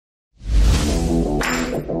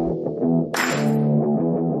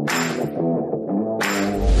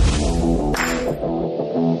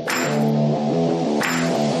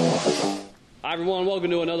Hi everyone, welcome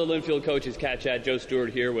to another Linfield Coaches CatChat. Joe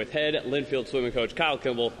Stewart here with head Linfield swimming coach Kyle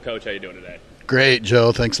Kimball. Coach, how you doing today? Great,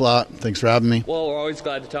 Joe. Thanks a lot. Thanks for having me. Well, we're always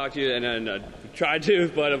glad to talk to you, and tried to,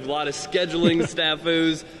 but a lot of scheduling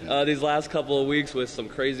snafus these last couple of weeks with some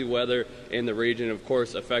crazy weather in the region. Of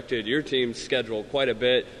course, affected your team's schedule quite a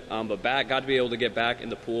bit, but got to be able to get back in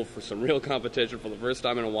the pool for some real competition for the first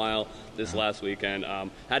time in a while this last weekend.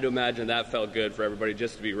 Had to imagine that felt good for everybody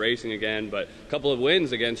just to be racing again, but a couple of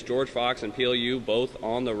wins against George Fox and PLU, both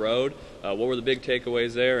on the road. What were the big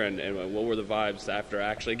takeaways there, and what were the vibes after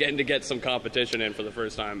actually getting to get some competition in for the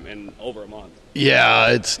first time in over a month?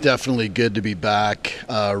 Yeah, it's definitely good to be back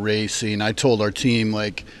racing. I told our team,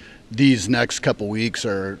 like, these next couple weeks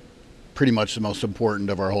are pretty much the most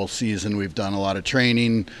important of our whole season. We've done a lot of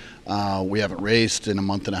training. We haven't raced in a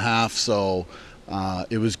month and a half, so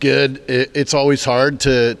it was good. It's always hard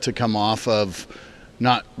to come off of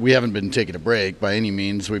we haven't been taking a break by any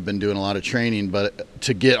means. We've been doing a lot of training, but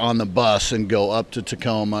to get on the bus and go up to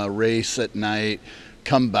Tacoma, race at night,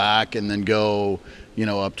 come back, and then go,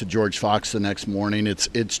 up to George Fox the next morning,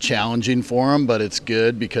 it's challenging for them, but it's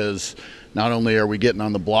good because not only are we getting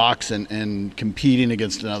on the blocks and competing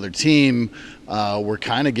against another team, we're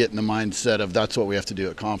kind of getting the mindset of that's what we have to do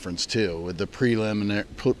at conference too, with the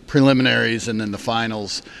preliminaries and then the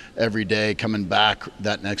finals every day. Coming back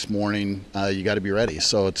that next morning, you got to be ready.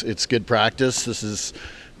 So it's good practice. This is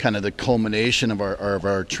kind of the culmination of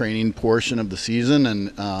our training portion of the season,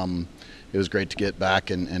 and it was great to get back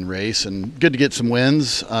and race, and good to get some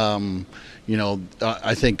wins.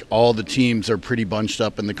 I think all the teams are pretty bunched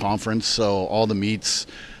up in the conference, so all the meets,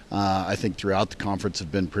 I think throughout the conference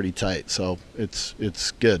have been pretty tight. So it's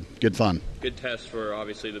good fun. Good test for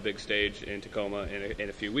obviously the big stage in Tacoma in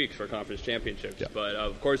a few weeks for conference championships. Yeah. But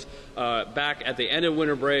of course, back at the end of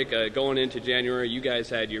winter break, going into January, you guys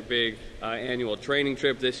had your big annual training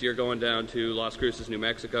trip this year, going down to Las Cruces, New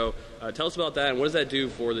Mexico. Tell us about that, and what does that do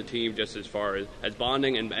for the team just as far as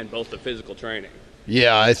bonding and both the physical training?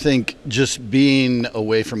 Yeah, I think just being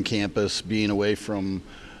away from campus, being away from,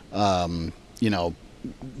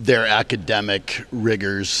 their academic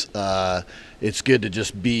rigors, it's good to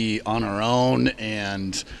just be on our own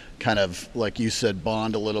and kind of, like you said,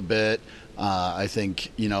 bond a little bit. I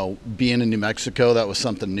think, being in New Mexico, that was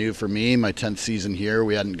something new for me. My 10th season here,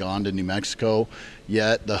 we hadn't gone to New Mexico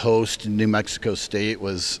yet. The host, New Mexico State,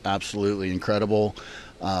 was absolutely incredible.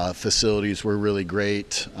 Facilities were really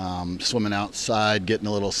great. Swimming outside, getting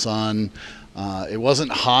a little sun. It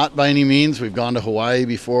wasn't hot by any means. We've gone to Hawaii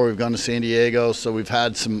before. We've gone to San Diego, so we've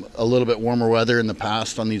had a little bit warmer weather in the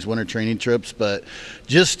past on these winter training trips. But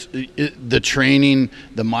just the training,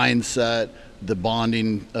 the mindset, the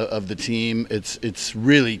bonding of the team, it's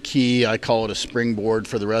really key. I call it a springboard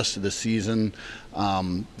for the rest of the season.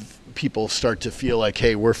 People start to feel like,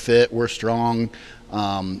 hey, we're fit, we're strong.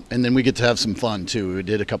 And then we get to have some fun too. We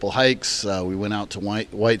did a couple hikes. We went out to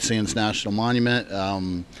White Sands National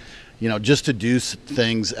Monument. Just to do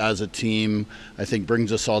things as a team, I think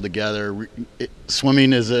brings us all together.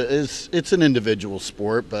 Swimming it's an individual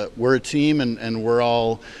sport, but we're a team, and we're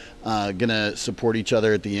all gonna support each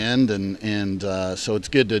other at the end, and so it's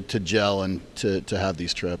good to gel and to have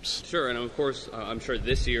these trips. Sure, and of course, I'm sure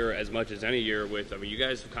this year, as much as any year, you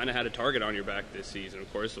guys kind of had a target on your back this season.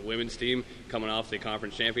 Of course, the women's team coming off the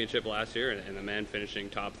conference championship last year, and the men finishing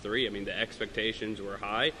top 3. The expectations were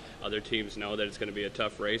high. Other teams know that it's going to be a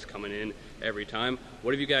tough race coming in every time.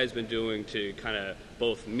 What have you guys been doing to kind of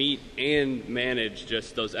both meet and manage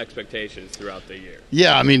just those expectations throughout the year?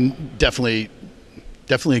 Yeah, definitely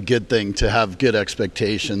a good thing to have good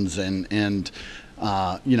expectations and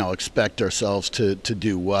expect ourselves to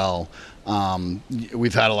do well.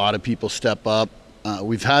 We've had a lot of people step up.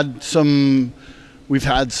 We've had some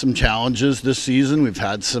challenges this season. We've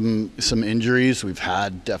had some injuries. We've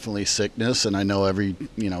had definitely sickness, and I know every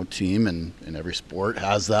team and every sport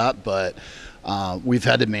has that. But we've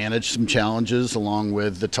had to manage some challenges along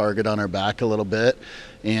with the target on our back a little bit,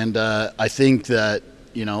 and I think that.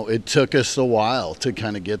 It took us a while to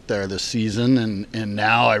kind of get there this season, and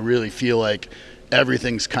now I really feel like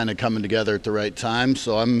everything's kind of coming together at the right time.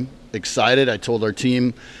 So I'm excited. I told our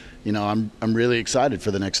team, I'm really excited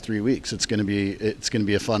for the next 3 weeks. It's going to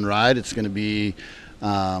be a fun ride. It's going to be,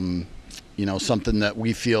 something that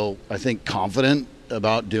we feel, I think, confident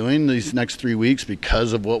about doing these next 3 weeks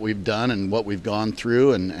because of what we've done and what we've gone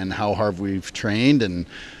through and how hard we've trained. And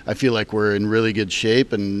I feel like we're in really good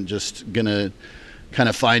shape and just going to kind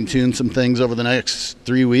of fine-tune some things over the next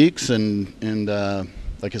 3 weeks and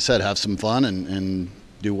like I said, have some fun and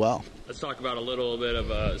do well. Let's talk about a little bit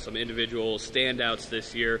of some individual standouts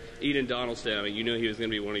this year. Eden Donaldson, I mean, you knew he was going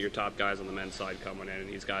to be one of your top guys on the men's side coming in, and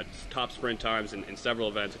he's got top sprint times in several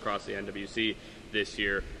events across the NWC this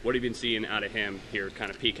year. What have you been seeing out of him here,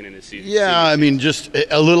 kind of peaking in his season? Yeah, I mean, just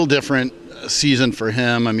a little different season for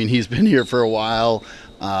him. I mean, he's been here for a while,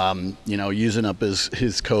 using up his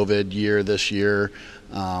COVID year this year,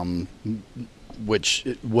 which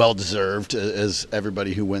well-deserved, as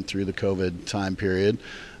everybody who went through the COVID time period,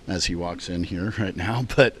 as he walks in here right now.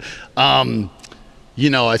 But,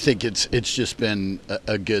 I think it's just been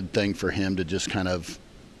a good thing for him to just kind of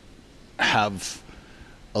have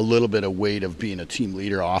a little bit of weight of being a team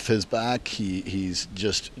leader off his back. He's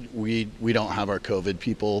just, we don't have our COVID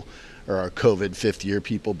people or our COVID fifth year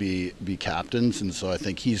people be captains. And so I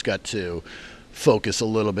think he's got to focus a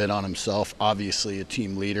little bit on himself. Obviously a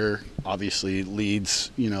team leader, obviously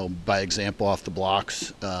leads, by example off the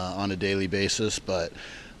blocks on a daily basis. But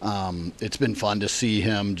it's been fun to see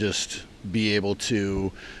him just be able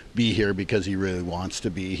to be here because he really wants to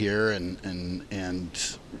be here and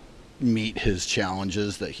meet his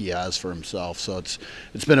challenges that he has for himself. So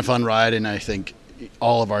it's been a fun ride, and I think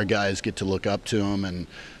all of our guys get to look up to him, and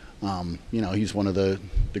he's one of the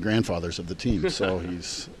grandfathers of the team. So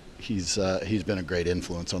he's been a great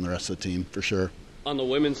influence on the rest of the team for sure. On the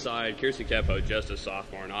women's side, Kiersey Kepo, just a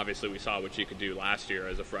sophomore, and obviously we saw what she could do last year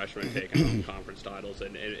as a freshman, taking home conference titles,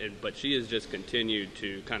 but she has just continued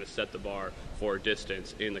to kind of set the bar for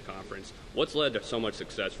distance in the conference. What's led to so much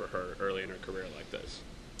success for her early in her career like this?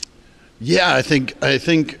 Yeah, I think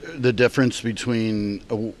the difference between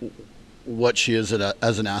what she is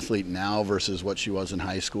as an athlete now versus what she was in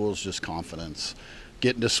high school is just confidence.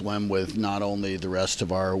 Getting to swim with not only the rest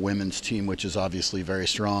of our women's team, which is obviously very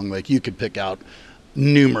strong. Like, you could pick out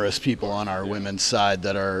numerous people on our women's side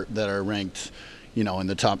that are ranked, in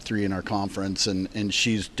the top 3 in our conference, and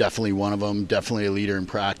she's definitely one of them. Definitely a leader in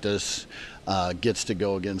practice. Gets to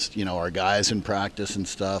go against our guys in practice and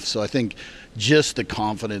stuff. So I think just the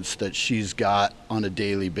confidence that she's got on a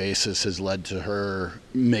daily basis has led to her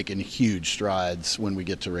making huge strides when we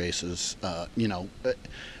get to races.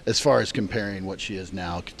 As far as comparing what she is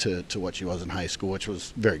now to what she was in high school, which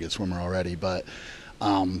was a very good swimmer already, but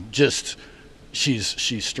just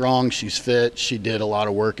she's strong, she's fit. She did a lot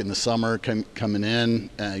of work in the summer coming in,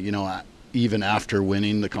 even after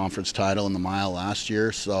winning the conference title in the mile last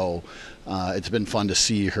year. So it's been fun to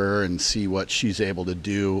see her and see what she's able to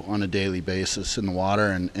do on a daily basis in the water.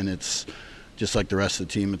 And it's just like the rest of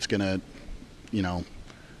the team, it's going to,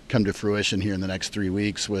 come to fruition here in the next 3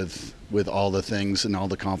 weeks with all the things and all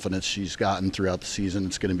the confidence she's gotten throughout the season.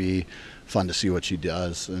 It's going to be fun to see what she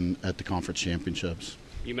does at the conference championships.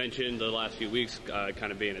 You mentioned the last few weeks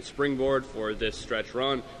kind of being a springboard for this stretch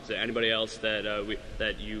run. Is there anybody else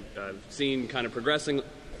that you've seen kind of progressing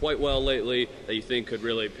quite well lately that you think could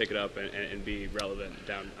really pick it up and be relevant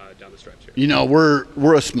down the stretch here?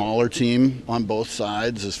 We're a smaller team on both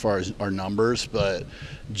sides as far as our numbers, but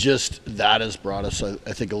just that has brought us, I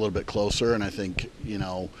think, a little bit closer. And I think,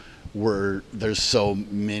 there's so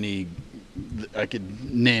many, I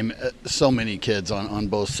could name so many kids on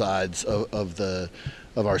both sides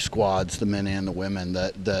of our squads, the men and the women,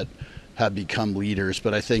 that have become leaders.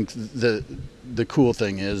 But I think the cool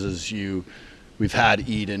thing is we've had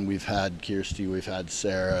Eden, we've had Kirsty, we've had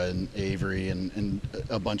Sarah and Avery and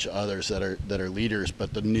a bunch of others that are leaders.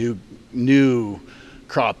 But the new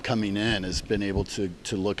crop coming in has been able to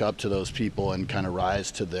look up to those people and kind of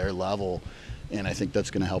rise to their level. And I think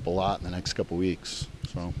that's going to help a lot in the next couple weeks.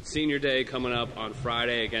 So. Senior Day coming up on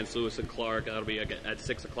Friday against Lewis and Clark. That'll be at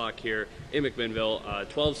 6 o'clock here in McMinnville.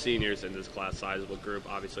 12 seniors in this class, sizable group.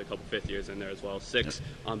 Obviously a couple fifth years in there as well. 6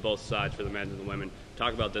 on both sides for the men and the women.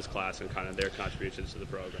 Talk about this class and kind of their contributions to the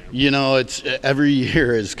program. It's every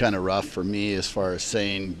year is kind of rough for me as far as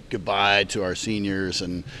saying goodbye to our seniors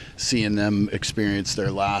and seeing them experience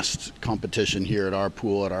their last competition here at our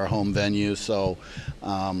pool, at our home venue. So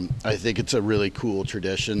I think it's a really cool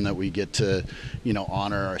tradition that we get to,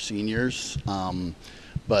 honor our seniors.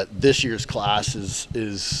 But this year's class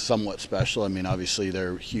is somewhat special. I mean, obviously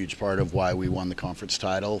they're a huge part of why we won the conference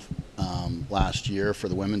title last year for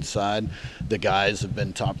the women's side. The guys have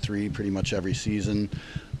been top 3 pretty much every season.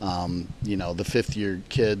 The fifth-year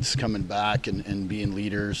kids coming back and being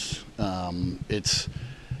leaders.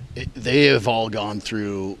 They have all gone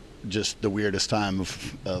through just the weirdest time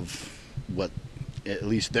of what, at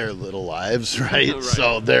least their little lives, right? Right.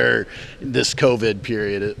 So this COVID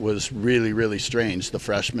period, it was really, really strange. The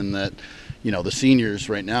freshmen that, the seniors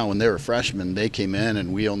right now, when they were freshmen, they came in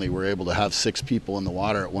and we only were able to have 6 people in the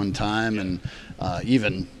water at one time. And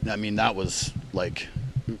that was like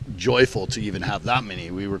joyful to even have that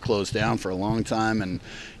many. We were closed down for a long time, and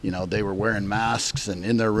they were wearing masks and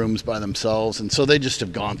in their rooms by themselves, and so they just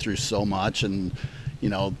have gone through so much. And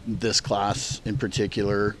this class in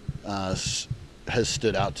particular has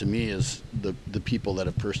stood out to me as the people that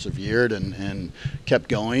have persevered and kept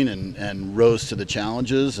going and rose to the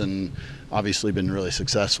challenges, and obviously been really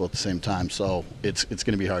successful at the same time. So it's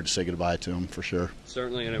going to be hard to say goodbye to them for sure.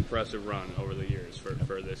 Certainly an impressive run over the years for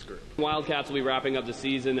this group. Wildcats will be wrapping up the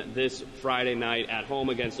season this Friday night at home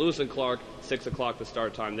against Lewis and Clark. 6 o'clock the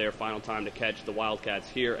start time there. Final time to catch the Wildcats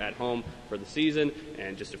here at home for the season,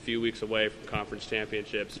 and just a few weeks away from conference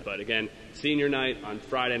championships. But again, senior night on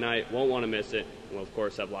Friday night. Won't want to miss it. We'll, of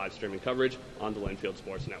course, have live streaming coverage on the Linfield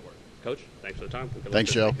Sports Network. Coach, thanks for the time.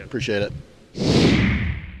 Thanks, Joe. Appreciate it.